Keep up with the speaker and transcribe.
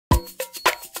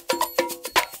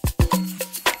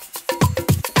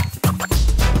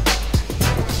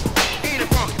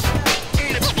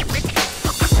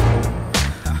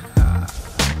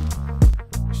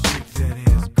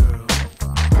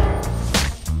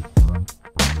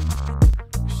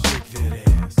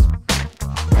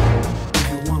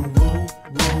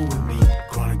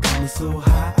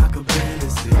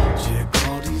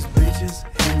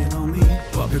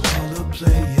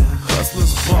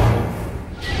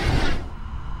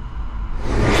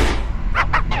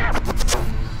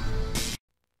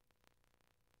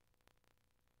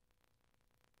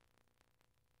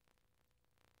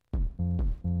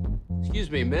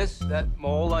Excuse me, miss, that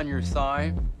mole on your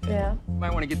thigh? Yeah. You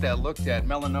might want to get that looked at.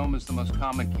 Melanoma is the most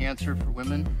common cancer for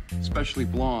women, especially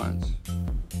blondes.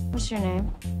 What's your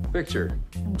name? Victor.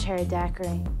 I'm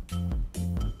Pterodactyl.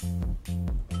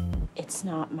 It's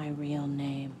not my real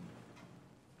name.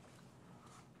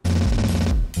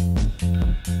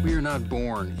 We are not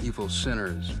born evil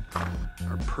sinners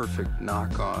or perfect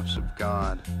knockoffs of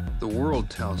God. The world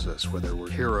tells us whether we're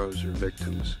heroes or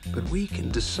victims, but we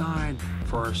can decide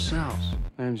for ourselves.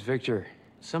 My name's Victor.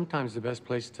 Sometimes the best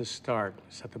place to start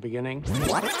is at the beginning.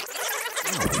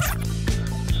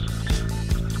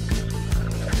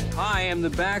 I am the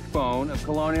backbone of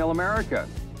colonial America.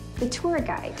 The tour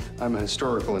guide. I'm a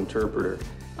historical interpreter.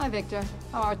 Hi, Victor.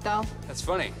 How art thou? That's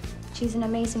funny. She's an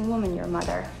amazing woman, your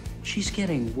mother. She's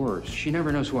getting worse. She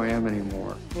never knows who I am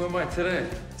anymore. Who am I today?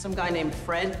 Some guy named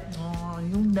Fred. Oh,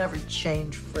 you'll never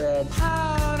change, Fred.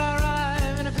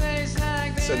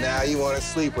 So now you want to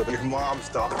sleep with your mom's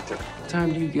doctor. What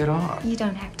time do you get off? You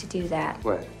don't have to do that.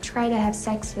 What? Try to have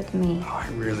sex with me. Oh, I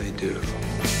really do.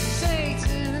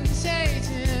 Satan,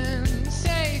 Satan,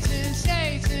 Satan,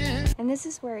 Satan. And this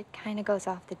is where it kind of goes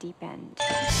off the deep end.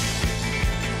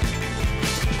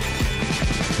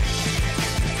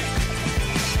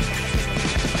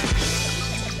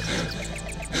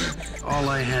 All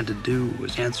I had to do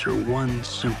was answer one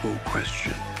simple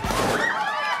question.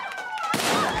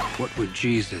 What would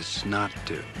Jesus not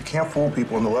do? You can't fool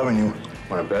people into loving you.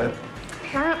 Want to bet?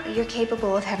 Apparently, you're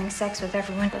capable of having sex with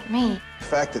everyone but me. The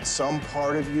fact that some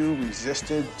part of you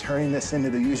resisted turning this into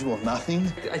the usual nothing,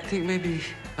 I think maybe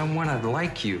I want to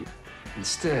like you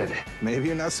instead. maybe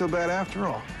you're not so bad after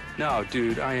all. No,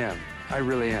 dude, I am. I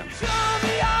really am. Show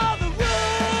me all the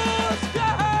rules,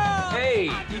 girl. Hey,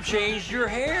 you changed your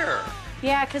hair.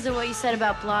 Yeah, because of what you said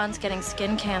about blondes getting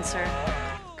skin cancer.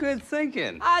 Good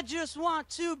thinking. I just want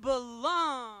to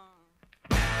belong.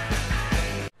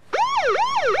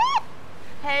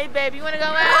 Hey, baby, you wanna go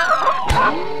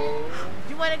out?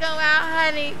 You wanna go out,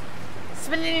 honey?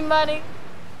 Spend any money?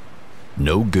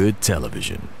 No Good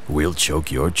Television. We'll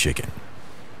choke your chicken.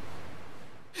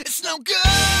 It's no good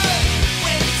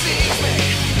when it sees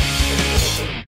me.